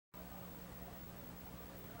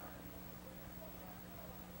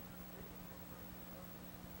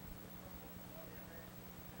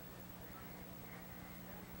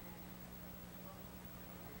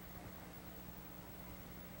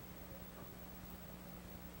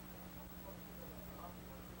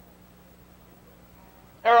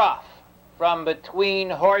They're off. From between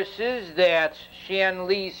horses, that's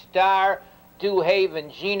Shanley Star,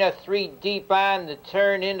 Dewhaven Gina, 3 deep on the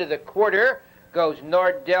turn into the quarter. Goes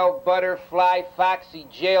Nordell Butterfly, Foxy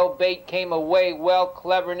Jailbait came away well.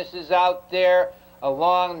 Cleverness is out there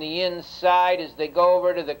along the inside as they go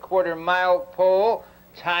over to the quarter-mile pole.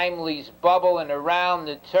 Timely's Bubble and around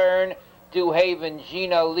the turn. Dewhaven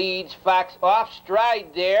Gina leads. Fox off stride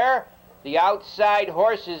there. The outside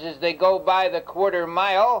horses as they go by the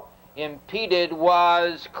quarter-mile. Impeded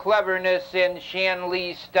was Cleverness and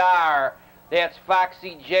Shanley Star. That's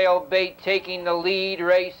Foxy Jailbait taking the lead,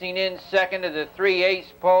 racing in second to the 3/8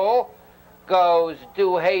 pole. Goes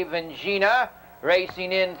Dewhaven Gina,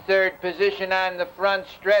 racing in third position on the front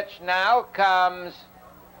stretch now. Comes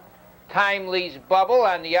Timely's Bubble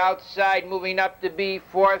on the outside, moving up to be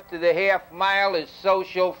fourth to the half-mile is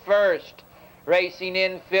Social First. Racing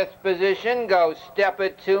in fifth position goes Step a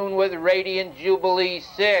Tune with Radiant Jubilee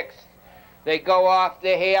sixth. They go off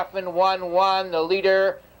the half and 1-1. The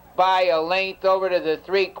leader by a length over to the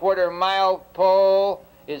 3/4 mile pole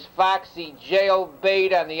is Foxy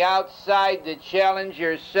Jailbait on the outside. The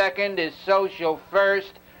challenger second is Social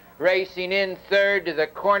First. Racing in third to the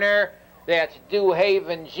corner, that's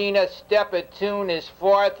Dewhaven Gina. Step a Tune is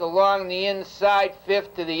fourth along the inside.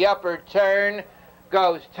 Fifth to the upper turn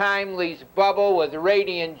goes Timely's Bubble with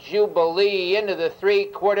Radiant Jubilee into the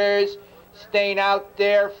 3/4. Staying out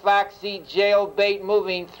there, Foxy Jailbait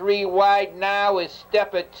moving 3 wide now is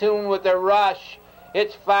Step a Tune with a rush.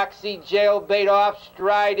 It's Foxy Jailbait off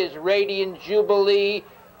stride is Radiant Jubilee.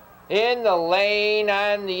 In the lane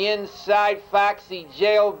on the inside, Foxy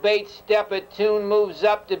Jailbait. Step a Tune moves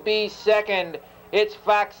up to be second. It's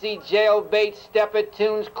Foxy Jailbait. Step a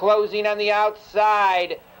Tune's closing on the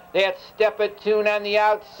outside. That's Step a Tune on the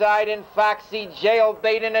outside and Foxy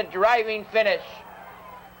Jailbait in a driving finish.